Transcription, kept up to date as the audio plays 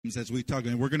As we talk,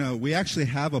 and we actually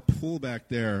have a pool back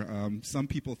there. Some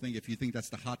people think, if you think that's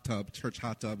the hot tub, church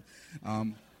hot tub,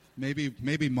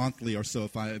 maybe monthly or so.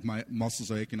 If my muscles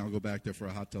are aching, I'll go back there for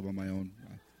a hot tub on my own.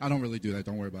 I don't really do that.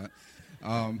 Don't worry about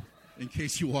it. In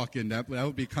case you walk in, that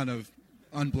would be kind of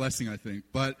unblessing, I think.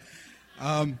 But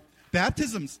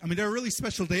baptisms, they're a really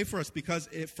special day for us because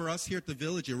for us here at the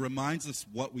Village, it reminds us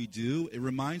what we do. It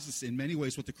reminds us in many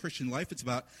ways what the Christian life is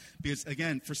about. Because,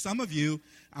 again, for some of you,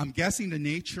 I'm guessing the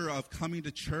nature of coming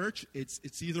to church,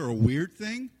 it's either a weird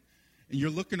thing, and you're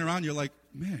looking around, you're like,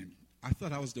 man, I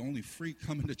thought I was the only freak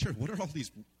coming to church. What are all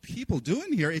these people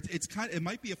doing here? It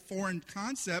might be a foreign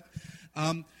concept.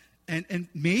 And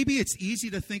maybe it's easy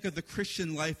to think of the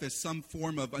Christian life as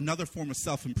another form of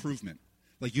self-improvement.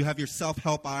 Like you have your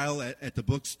self-help aisle at the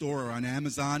bookstore or on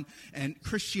Amazon. And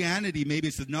Christianity, maybe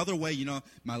it's another way,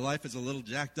 my life is a little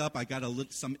jacked up. I got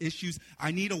some issues. I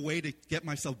need a way to get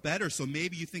myself better. So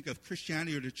maybe you think of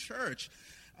Christianity or the church.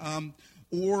 And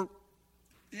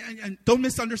don't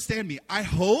misunderstand me. I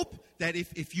hope that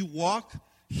if you walk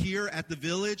here at the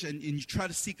Village and you try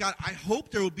to seek God, I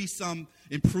hope there will be some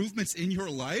improvements in your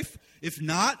life. If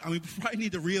not, we probably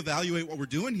need to reevaluate what we're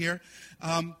doing here.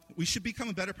 We should become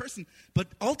a better person. But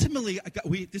ultimately,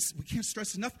 we can't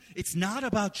stress enough, it's not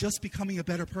about just becoming a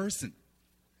better person.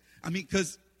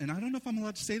 Because, and I don't know if I'm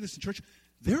allowed to say this in church,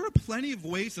 there are plenty of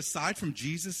ways aside from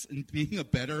Jesus and being a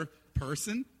better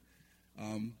person.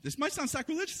 This might sound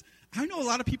sacrilegious. I know a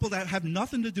lot of people that have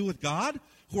nothing to do with God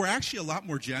who are actually a lot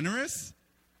more generous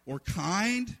or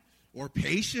kind or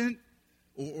patient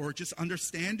or just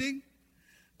understanding.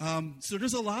 So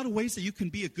there's a lot of ways that you can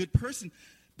be a good person.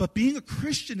 But being a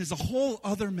Christian is a whole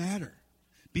other matter.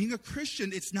 Being a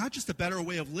Christian, it's not just a better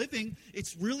way of living.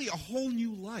 It's really a whole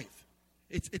new life.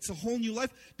 It's a whole new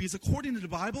life because according to the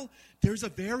Bible, there's a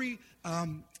very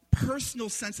personal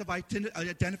sense of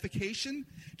identification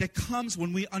that comes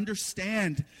when we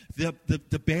understand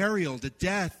the burial, the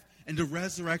death, and the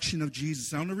resurrection of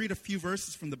Jesus. I want to read a few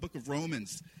verses from the book of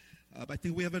Romans. I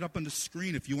think we have it up on the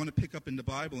screen. If you want to pick up in the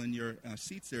Bible in your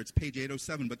seats there, it's page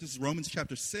 807. But this is Romans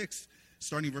chapter 6,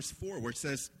 starting verse 4, where it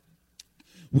says,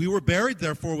 "We were buried,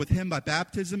 therefore, with him by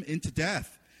baptism into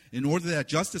death, in order that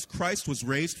just as Christ was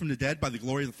raised from the dead by the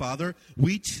glory of the Father,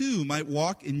 we too might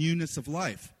walk in newness of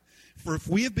life. For if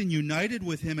we have been united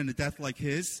with him in a death like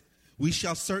his, we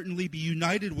shall certainly be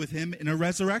united with him in a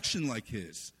resurrection like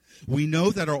his. We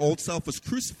know that our old self was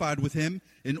crucified with him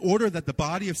in order that the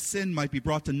body of sin might be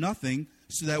brought to nothing,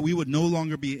 so that we would no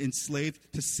longer be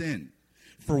enslaved to sin.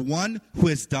 For one who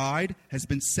has died has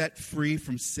been set free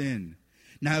from sin.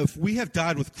 Now, if we have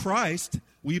died with Christ,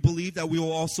 we believe that we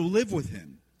will also live with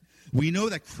him. We know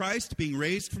that Christ, being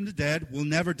raised from the dead, will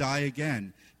never die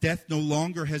again. Death no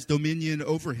longer has dominion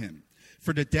over him.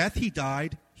 For the death he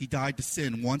died to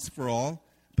sin once for all,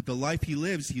 but the life he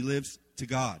lives to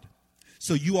God.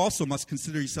 So you also must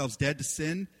consider yourselves dead to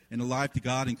sin and alive to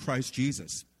God in Christ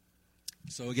Jesus."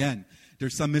 So again,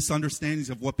 there's some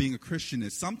misunderstandings of what being a Christian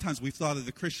is. Sometimes we've thought of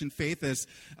the Christian faith as,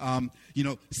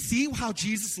 see how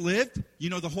Jesus lived?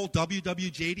 The whole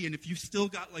WWJD. And if you still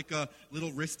got like a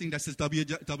little wristing that says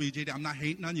WWJD, I'm not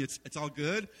hating on you. It's all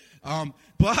good.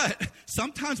 But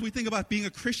sometimes we think about being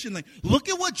a Christian like, look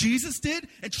at what Jesus did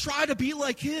and try to be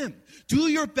like him. Do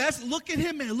your best. Look at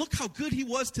him, man. Look how good he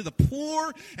was to the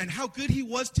poor and how good he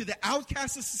was to the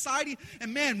outcasts of society.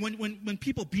 And man, when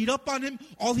people beat up on him,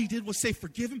 all he did was say,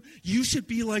 forgive him. You should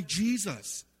be like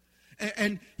Jesus.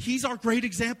 And he's our great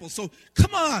example. So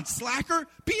come on, slacker,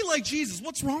 be like Jesus.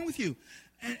 What's wrong with you?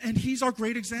 And he's our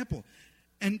great example.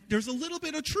 And there's a little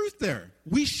bit of truth there.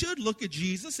 We should look at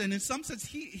Jesus, and in some sense,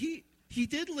 he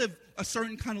did live a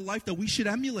certain kind of life that we should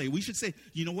emulate. We should say,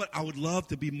 you know what, I would love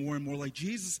to be more and more like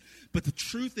Jesus. But the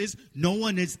truth is, no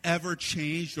one is ever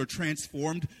changed or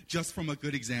transformed just from a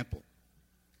good example.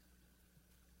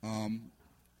 How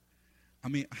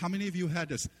many of you had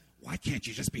this? Why can't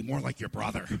you just be more like your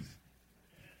brother?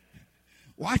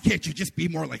 Why can't you just be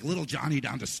more like little Johnny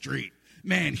down the street?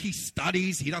 Man, he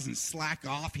studies. He doesn't slack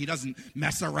off. He doesn't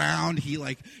mess around.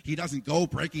 He doesn't go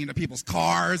breaking into people's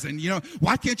cars. And,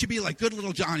 why can't you be like good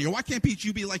little Johnny? Or why can't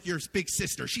you be like your big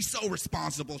sister? She's so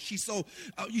responsible. She's so,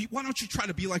 why don't you try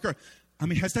to be like her?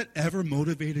 Has that ever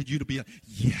motivated you to be like,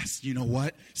 yes, you know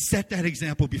what? Set that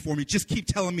example before me. Just keep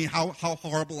telling me how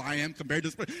horrible I am compared to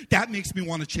this person. That makes me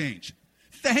want to change.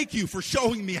 Thank you for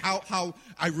showing me how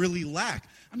I really lack.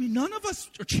 None of us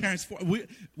are transformed.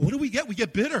 What do we get? We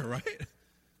get bitter, right?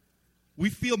 We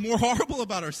feel more horrible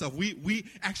about ourselves. We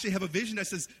actually have a vision that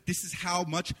says, this is how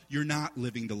much you're not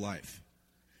living the life.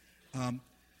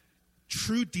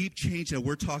 True deep change that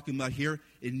we're talking about here,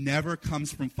 it never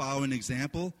comes from following an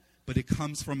example. but it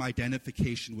comes from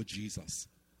identification with Jesus.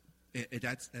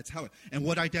 That's how it. And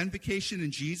what identification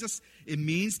in Jesus, it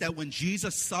means that when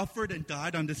Jesus suffered and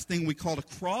died on this thing we call a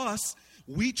cross,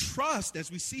 we trust,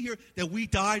 as we see here, that we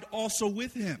died also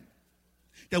with him.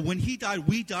 That when he died,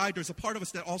 we died. There's a part of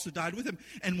us that also died with him.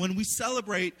 And when we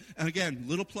celebrate, and again,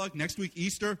 little plug, next week,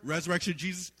 Easter, resurrection of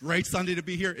Jesus, great Sunday to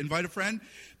be here, invite a friend.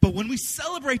 But when we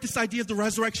celebrate this idea of the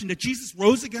resurrection, that Jesus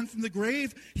rose again from the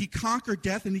grave, he conquered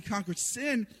death and he conquered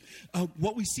sin,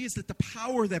 what we see is that the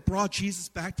power that brought Jesus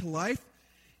back to life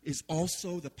is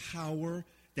also the power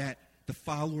that the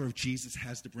follower of Jesus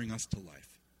has to bring us to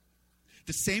life.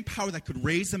 The same power that could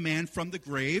raise a man from the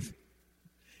grave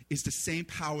is the same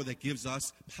power that gives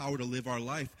us power to live our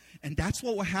life. And that's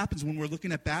what happens when we're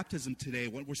looking at baptism today.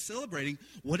 When we're celebrating,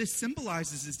 what it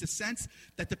symbolizes is the sense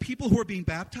that the people who are being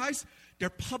baptized, they're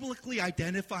publicly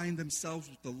identifying themselves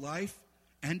with the life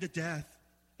and the death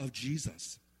of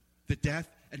Jesus, the death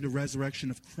and the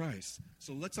resurrection of Christ.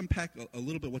 So let's unpack a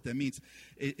little bit what that means.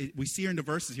 We see here in the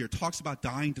verses here, it talks about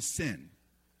dying to sin.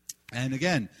 And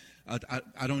again,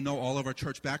 I don't know all of our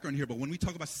church background here, but when we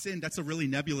talk about sin, that's a really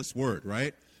nebulous word,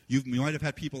 right? You might have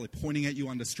had people like pointing at you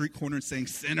on the street corner and saying,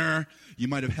 sinner. You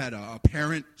might have had a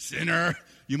parent, sinner.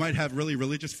 You might have really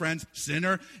religious friends,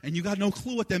 sinner. And you got no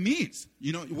clue what that means.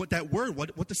 You know, what that word,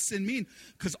 what does sin mean?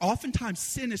 Because oftentimes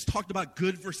sin is talked about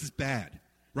good versus bad,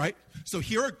 right? So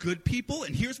here are good people,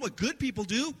 and here's what good people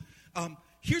do.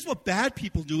 Here's what bad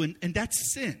people do, and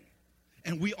that's sin.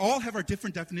 And we all have our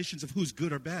different definitions of who's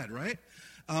good or bad, right?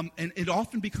 And it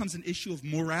often becomes an issue of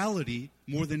morality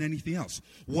more than anything else.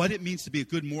 What it means to be a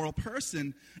good moral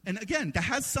person. And again, that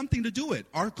has something to do with it.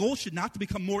 Our goal should not to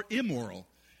become more immoral.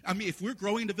 I mean, if we're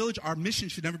growing the village, our mission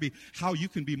should never be how you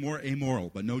can be more amoral,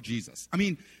 but no Jesus. I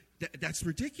mean, that's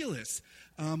ridiculous.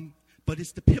 But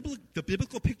it's the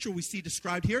biblical picture we see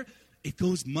described here. It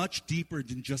goes much deeper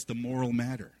than just a moral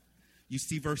matter. You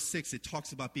see verse 6, it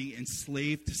talks about being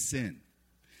enslaved to sin.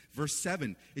 Verse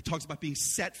 7, it talks about being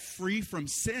set free from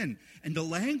sin. And the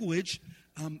language,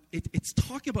 it's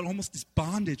talking about almost this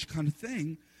bondage kind of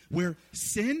thing, where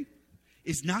sin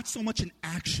is not so much an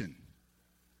action,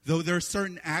 though there are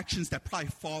certain actions that probably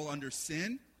fall under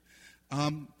sin.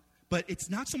 But it's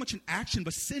not so much an action,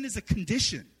 but sin is a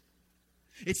condition.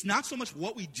 It's not so much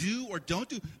what we do or don't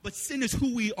do, but sin is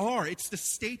who we are. It's the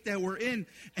state that we're in.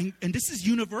 And this is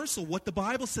universal. What the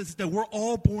Bible says is that we're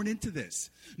all born into this.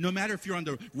 No matter if you're on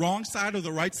the wrong side or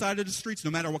the right side of the streets,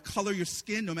 no matter what color your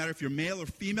skin, no matter if you're male or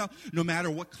female, no matter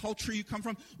what culture you come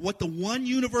from, what the one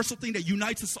universal thing that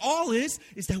unites us all is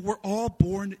that we're all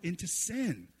born into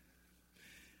sin.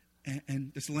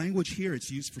 And this language here,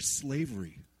 it's used for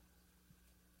slavery.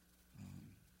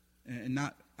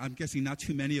 I'm guessing not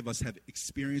too many of us have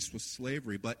experienced with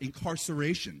slavery, but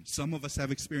incarceration. Some of us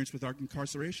have experience with our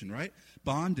incarceration, right?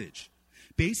 Bondage.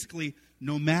 Basically,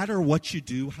 no matter what you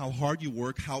do, how hard you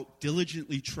work, how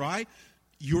diligently you try,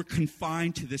 you're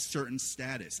confined to this certain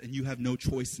status, and you have no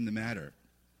choice in the matter.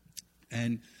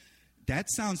 And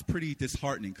that sounds pretty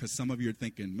disheartening, because some of you are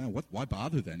thinking, man, why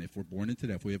bother then if we're born into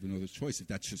that, if we have no other choice, if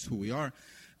that's just who we are?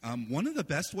 One of the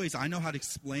best ways I know how to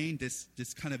explain this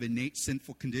kind of innate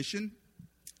sinful condition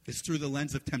is through the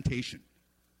lens of temptation.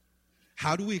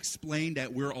 How do we explain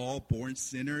that we're all born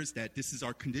sinners, that this is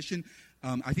our condition?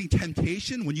 I think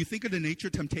temptation, when you think of the nature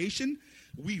of temptation,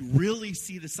 we really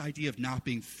see this idea of not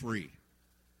being free.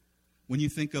 When you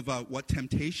think of what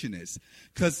temptation is.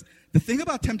 Because the thing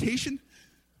about temptation,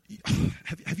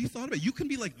 have you thought about it? You can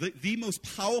be like the most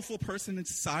powerful person in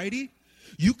society.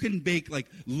 You can make like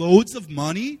loads of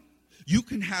money. You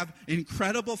can have an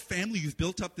incredible family. You've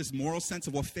built up this moral sense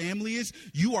of what family is.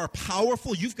 You are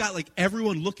powerful. You've got like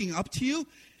everyone looking up to you.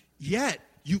 Yet,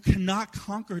 you cannot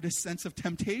conquer this sense of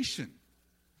temptation.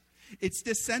 It's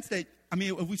this sense that, I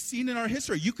mean, we've seen in our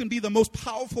history, you can be the most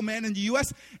powerful man in the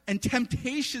U.S., and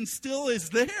temptation still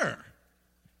is there.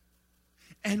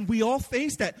 And we all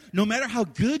face that. No matter how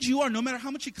good you are, no matter how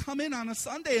much you come in on a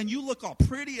Sunday and you look all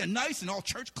pretty and nice and all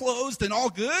church clothed and all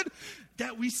good,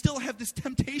 that we still have this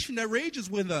temptation that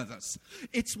rages within us.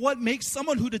 It's what makes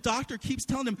someone who the doctor keeps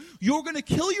telling them, you're going to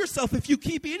kill yourself if you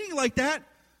keep eating like that.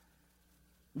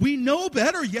 We know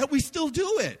better, yet we still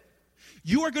do it.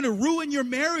 You are going to ruin your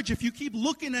marriage if you keep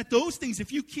looking at those things.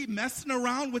 If you keep messing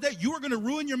around with that, you are going to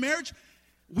ruin your marriage.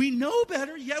 We know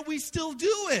better, yet we still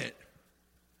do it.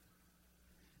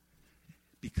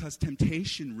 Because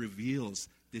temptation reveals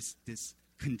this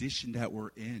condition that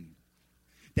we're in.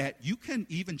 That you can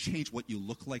even change what you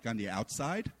look like on the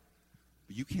outside,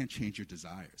 but you can't change your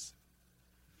desires.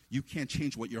 You can't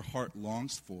change what your heart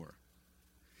longs for.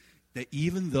 That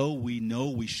even though we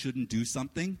know we shouldn't do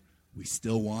something, we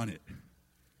still want it.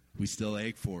 We still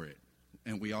ache for it,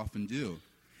 and we often do.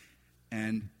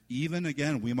 And even,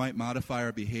 again, we might modify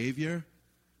our behavior,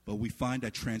 but we find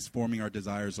that transforming our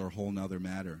desires are a whole nother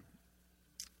matter.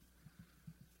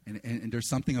 And there's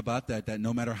something about that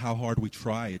no matter how hard we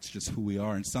try, it's just who we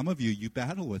are. And some of you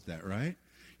battle with that, right?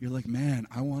 You're like, man,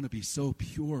 I want to be so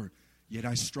pure, yet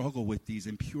I struggle with these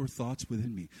impure thoughts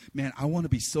within me. Man, I want to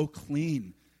be so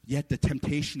clean, yet the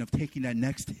temptation of taking that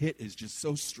next hit is just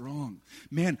so strong.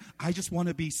 Man, I just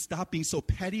want to stop being so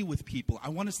petty with people. I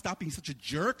want to stop being such a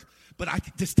jerk, but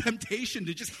this temptation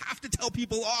to just have to tell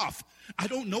people off. I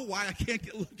don't know why I can't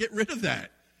get rid of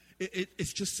that.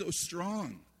 It's just so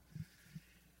strong.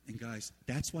 And guys,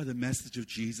 that's why the message of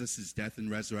Jesus' death and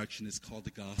resurrection is called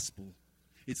the gospel.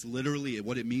 It's literally,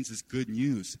 what it means is good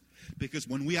news. Because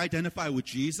when we identify with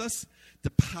Jesus, the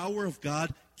power of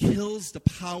God kills the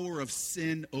power of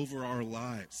sin over our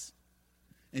lives.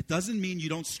 It doesn't mean you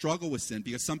don't struggle with sin,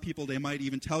 because some people, they might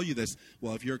even tell you this.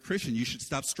 Well, if you're a Christian, you should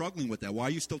stop struggling with that. Why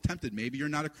are you still tempted? Maybe you're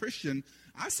not a Christian.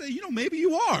 I say, maybe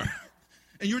you are.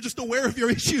 And you're just aware of your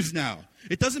issues now.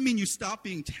 It doesn't mean you stop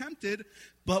being tempted,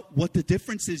 but what the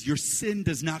difference is, your sin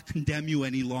does not condemn you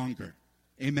any longer.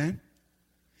 Amen?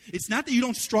 It's not that you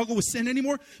don't struggle with sin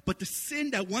anymore, but the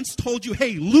sin that once told you,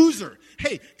 hey, loser,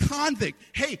 hey, convict,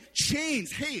 hey,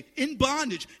 chains, hey, in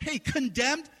bondage, hey,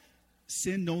 condemned,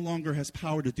 sin no longer has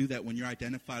power to do that when you're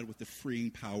identified with the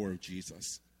freeing power of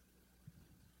Jesus.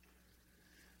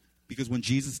 Because when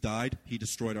Jesus died, he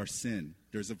destroyed our sin.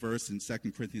 There's a verse in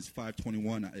 2 Corinthians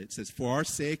 5:21. It says, for our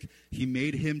sake, he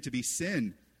made him to be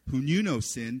sin, who knew no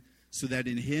sin, so that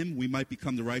in him we might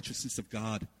become the righteousness of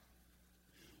God.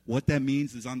 What that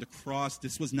means is on the cross,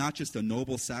 this was not just a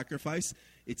noble sacrifice.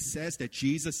 It says that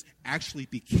Jesus actually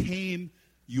became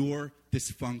your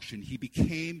dysfunction. He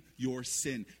became your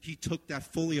sin. He took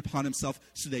that fully upon himself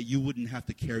so that you wouldn't have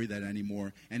to carry that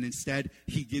anymore. And instead,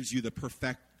 he gives you the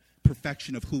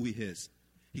perfection of who he is.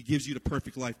 He gives you the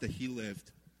perfect life that he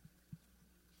lived.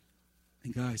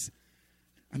 And guys,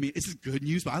 this is good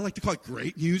news, but I like to call it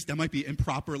great news. That might be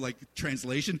improper,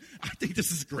 translation. I think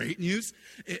this is great news.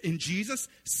 In Jesus,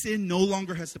 sin no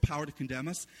longer has the power to condemn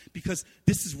us, because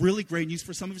this is really great news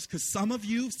for some of us, because some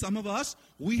of us,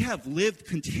 we have lived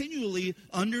continually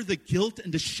under the guilt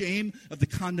and the shame of the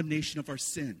condemnation of our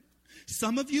sin.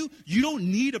 Some of you, you don't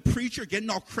need a preacher getting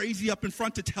all crazy up in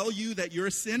front to tell you that you're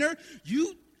a sinner.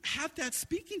 You have that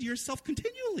speaking to yourself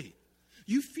continually.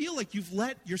 You feel like you've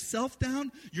let yourself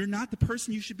down. You're not the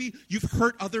person you should be. You've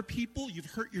hurt other people. You've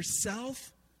hurt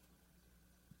yourself.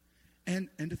 And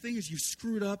the thing is, you've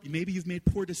screwed up. Maybe you've made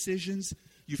poor decisions.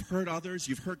 You've hurt others.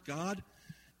 You've hurt God.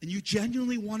 And you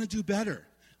genuinely want to do better.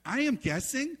 I am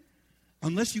guessing,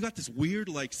 unless you got this weird,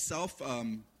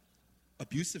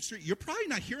 abusive streak, you're probably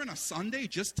not here on a Sunday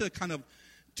just to kind of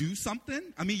do something.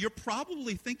 You're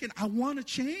probably thinking, I want to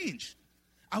change.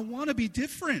 I want to be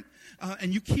different.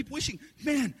 And you keep wishing,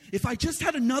 man, if I just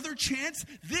had another chance,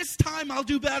 this time I'll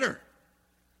do better.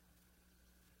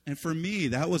 And for me,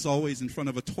 that was always in front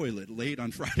of a toilet late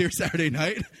on Friday or Saturday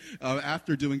night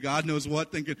after doing God knows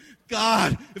what, thinking,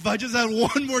 God, if I just had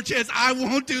one more chance, I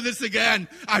won't do this again.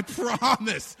 I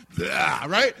promise. Blah,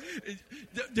 right?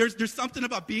 There's something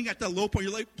about being at that low point.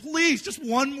 You're like, please, just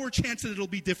one more chance and it'll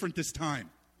be different this time.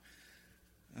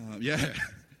 Yeah.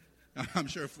 I'm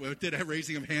sure if we did a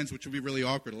raising of hands, which would be really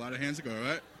awkward, a lot of hands ago,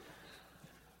 right?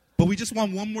 But we just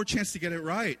want one more chance to get it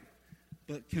right.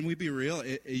 But can we be real?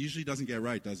 It usually doesn't get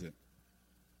right, does it?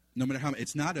 No matter how,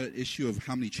 it's not an issue of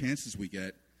how many chances we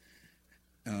get.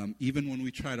 Even when we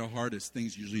try our hardest,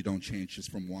 things usually don't change just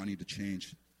from wanting to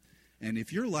change. And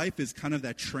if your life is kind of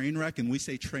that train wreck, and we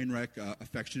say train wreck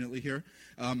affectionately here,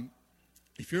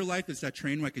 if your life is that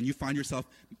train wreck and you find yourself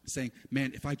saying,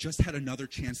 man, if I just had another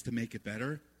chance to make it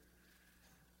better,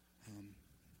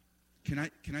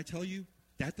 can I tell you,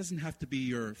 that doesn't have to be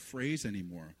your phrase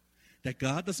anymore. That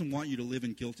God doesn't want you to live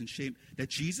in guilt and shame. That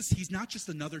Jesus, he's not just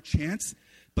another chance,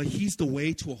 but he's the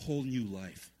way to a whole new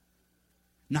life.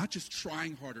 Not just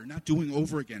trying harder, not doing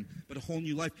over again, but a whole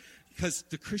new life. Because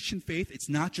the Christian faith, it's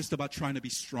not just about trying to be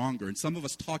stronger. And some of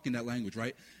us talk in that language,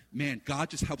 right? Man,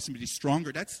 God just helps me to be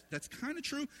stronger. That's kind of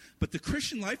true. But the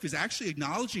Christian life is actually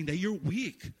acknowledging that you're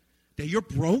weak, that you're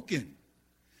broken,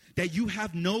 that you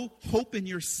have no hope in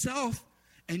yourself,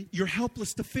 and you're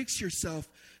helpless to fix yourself.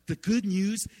 The good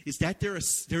news is that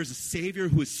there's a Savior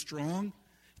who is strong.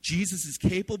 Jesus is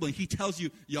capable, and he tells you,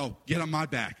 yo, get on my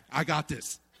back. I got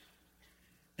this.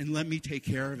 And let me take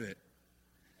care of it.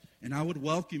 And I would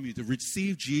welcome you to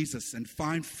receive Jesus and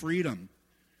find freedom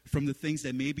from the things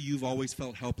that maybe you've always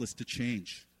felt helpless to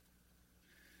change.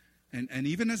 And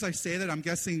even as I say that, I'm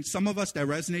guessing some of us that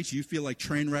resonates, you feel like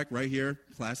train wreck right here,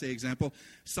 Class A example.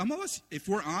 Some of us, if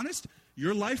we're honest,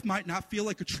 your life might not feel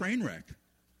like a train wreck.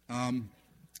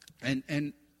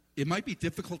 And it might be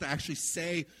difficult to actually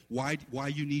say why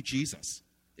you need Jesus.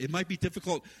 It might be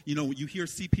difficult, you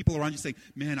see people around you saying,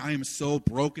 man, I am so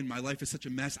broken. My life is such a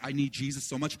mess. I need Jesus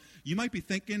so much. You might be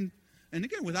thinking, and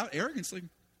again, without arrogance, like,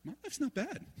 my life's not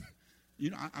bad.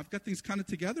 I've got things kind of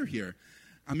together here.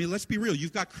 I mean, let's be real.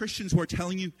 You've got Christians who are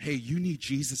telling you, hey, you need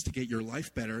Jesus to get your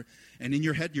life better. And in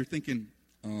your head, you're thinking,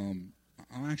 I'm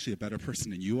actually a better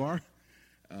person than you are.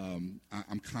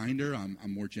 I'm kinder. I'm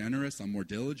more generous. I'm more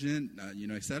diligent,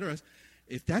 et cetera.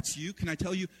 If that's you, can I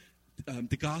tell you,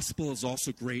 the gospel is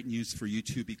also great news for you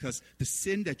too, because the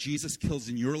sin that Jesus kills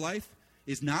in your life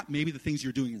is not maybe the things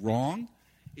you're doing wrong.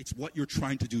 It's what you're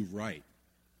trying to do right.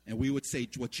 And we would say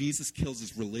what Jesus kills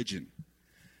is religion.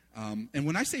 And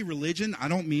when I say religion, I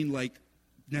don't mean like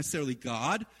necessarily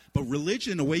God, but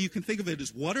religion, a way you can think of it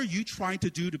is, what are you trying to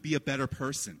do to be a better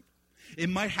person? It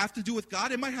might have to do with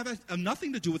God. It might have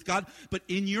nothing to do with God. But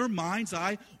in your mind's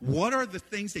eye, what are the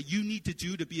things that you need to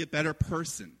do to be a better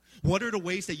person? What are the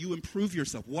ways that you improve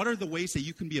yourself? What are the ways that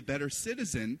you can be a better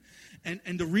citizen? And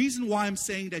the reason why I'm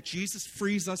saying that Jesus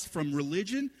frees us from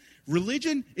religion,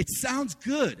 it sounds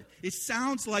good. It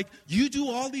sounds like you do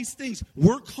all these things.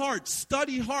 Work hard,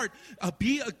 study hard,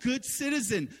 be a good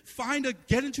citizen,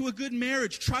 get into a good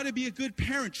marriage, try to be a good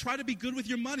parent, try to be good with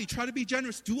your money, try to be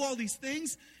generous, do all these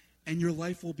things, and your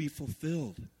life will be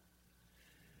fulfilled.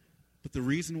 But the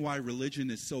reason why religion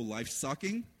is so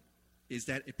life-sucking is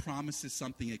that it promises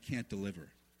something it can't deliver.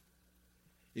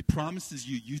 It promises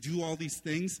you do all these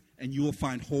things, and you will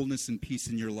find wholeness and peace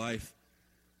in your life.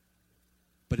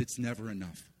 But it's never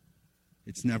enough.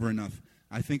 It's never enough.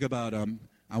 I think about,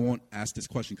 I won't ask this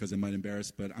question because it might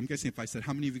embarrass, but I'm guessing if I said,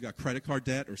 how many of you got credit card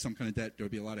debt or some kind of debt, there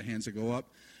would be a lot of hands that go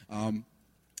up.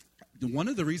 One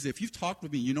of the reasons, if you've talked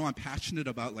with me, I'm passionate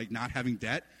about like not having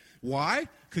debt. Why?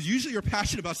 Because usually you're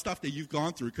passionate about stuff that you've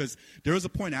gone through. Because there was a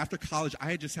point after college,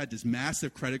 I had just had this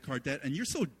massive credit card debt. And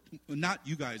not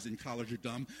you guys in college are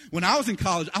dumb. When I was in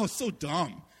college, I was so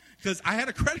dumb. Because I had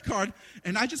a credit card,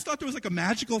 and I just thought there was like a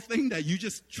magical thing that you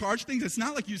just charge things. It's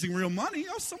not like using real money.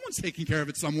 Someone's taking care of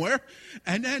it somewhere.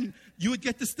 And then you would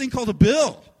get this thing called a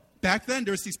bill. Back then,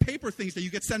 there was these paper things that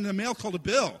you get sent in the mail called a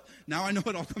bill. Now I know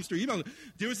it all comes through email.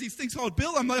 There was these things called a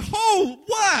bill. I'm like,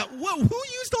 what? Who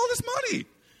used all this money?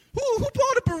 Who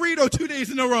bought a burrito 2 days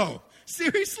in a row?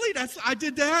 Seriously? I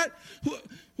did that?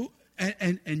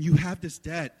 And you have this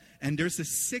debt. And there's this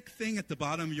sick thing at the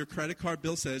bottom of your credit card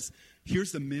bill says,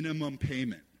 here's the minimum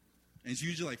payment. And it's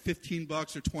usually like $15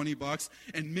 or $20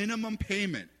 and minimum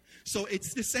payment. So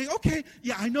it's just saying, okay,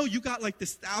 yeah, I know you got like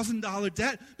this $1,000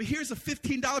 debt, but here's a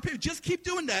 $15 payment. Just keep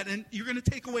doing that, and you're going to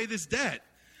take away this debt.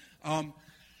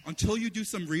 Until you do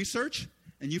some research,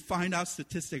 and you find out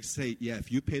statistics say, yeah,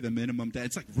 if you pay the minimum debt,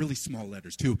 it's like really small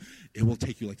letters too, it will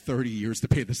take you like 30 years to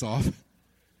pay this off.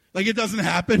 Like it doesn't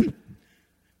happen.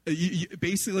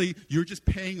 Basically, you're just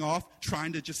paying off,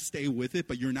 trying to just stay with it,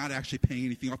 but you're not actually paying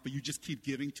anything off, but you just keep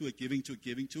giving to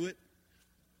it.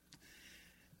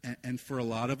 And for a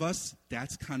lot of us,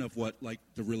 that's kind of what like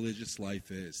the religious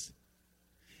life is.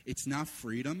 It's not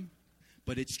freedom,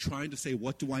 but it's trying to say,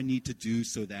 what do I need to do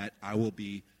so that I will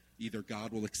be, either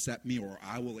God will accept me or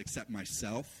I will accept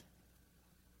myself.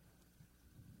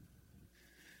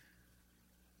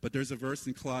 But there's a verse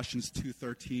in Colossians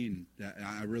 2:13 that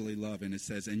I really love, and it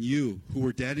says, and you, who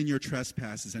were dead in your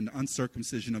trespasses and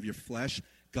uncircumcision of your flesh,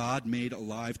 God made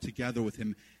alive together with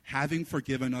him, having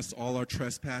forgiven us all our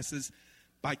trespasses,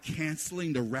 by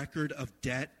canceling the record of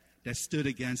debt that stood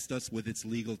against us with its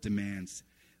legal demands.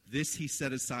 This he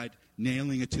set aside,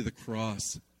 nailing it to the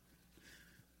cross.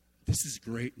 This is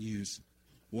great news.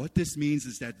 What this means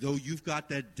is that though you've got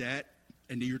that debt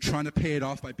and you're trying to pay it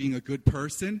off by being a good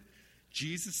person,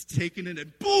 Jesus taken it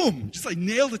and boom, just like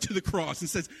nailed it to the cross and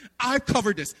says, I've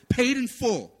covered this, paid in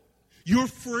full. You're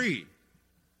free.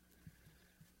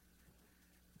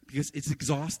 Because it's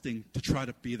exhausting to try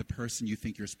to be the person you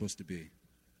think you're supposed to be.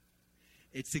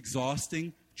 It's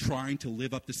exhausting trying to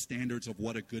live up to standards of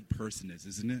what a good person is,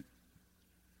 isn't it?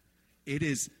 It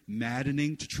is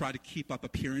maddening to try to keep up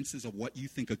appearances of what you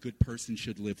think a good person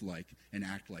should live like and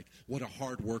act like, what a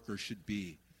hard worker should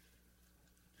be.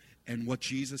 And what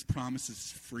Jesus promises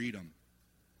is freedom.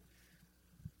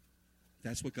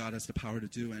 That's what God has the power to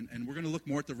do. And we're going to look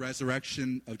more at the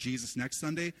resurrection of Jesus next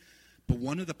Sunday. But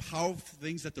one of the powerful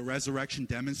things that the resurrection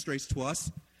demonstrates to us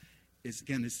is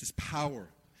this power.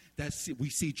 That we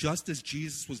see just as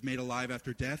Jesus was made alive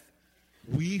after death,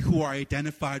 we who are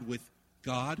identified with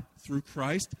God through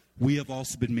Christ, we have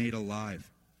also been made alive.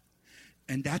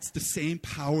 And that's the same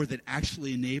power that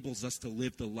actually enables us to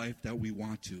live the life that we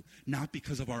want to. Not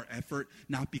because of our effort,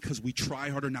 not because we try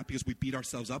harder, not because we beat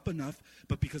ourselves up enough,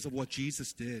 but because of what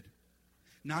Jesus did.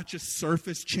 Not just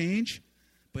surface change,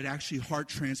 but actually heart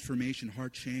transformation,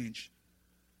 heart change.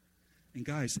 And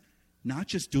guys, not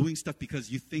just doing stuff because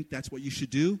you think that's what you should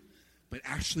do, but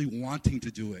actually wanting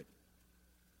to do it.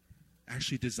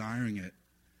 Actually desiring it.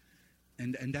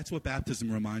 And that's what baptism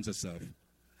reminds us of.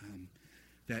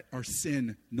 That our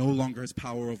sin no longer has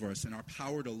power over us, and our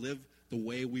power to live the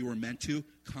way we were meant to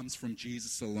comes from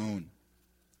Jesus alone.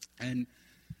 And,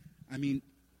 I mean,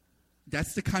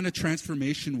 that's the kind of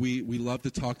transformation we love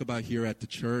to talk about here at the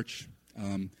church.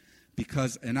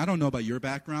 Because, and I don't know about your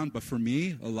background, but for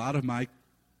me, a lot of my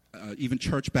even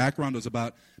church background was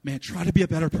about, man, try to be a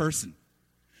better person.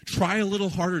 Try a little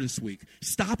harder this week.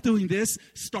 Stop doing this.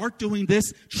 Start doing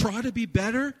this. Try to be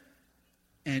better.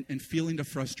 And feeling the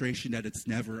frustration that it's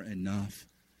never enough.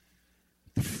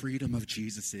 The freedom of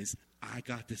Jesus is, I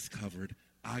got this covered.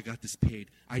 I got this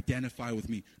paid. Identify with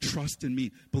me. Trust in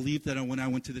me. Believe that when I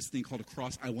went to this thing called a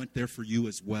cross, I went there for you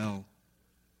as well.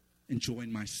 And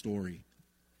join my story.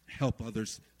 Help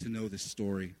others to know this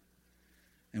story.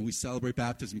 And we celebrate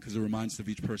baptism because it reminds us of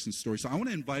each person's story. So I want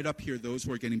to invite up here those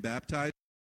who are getting baptized.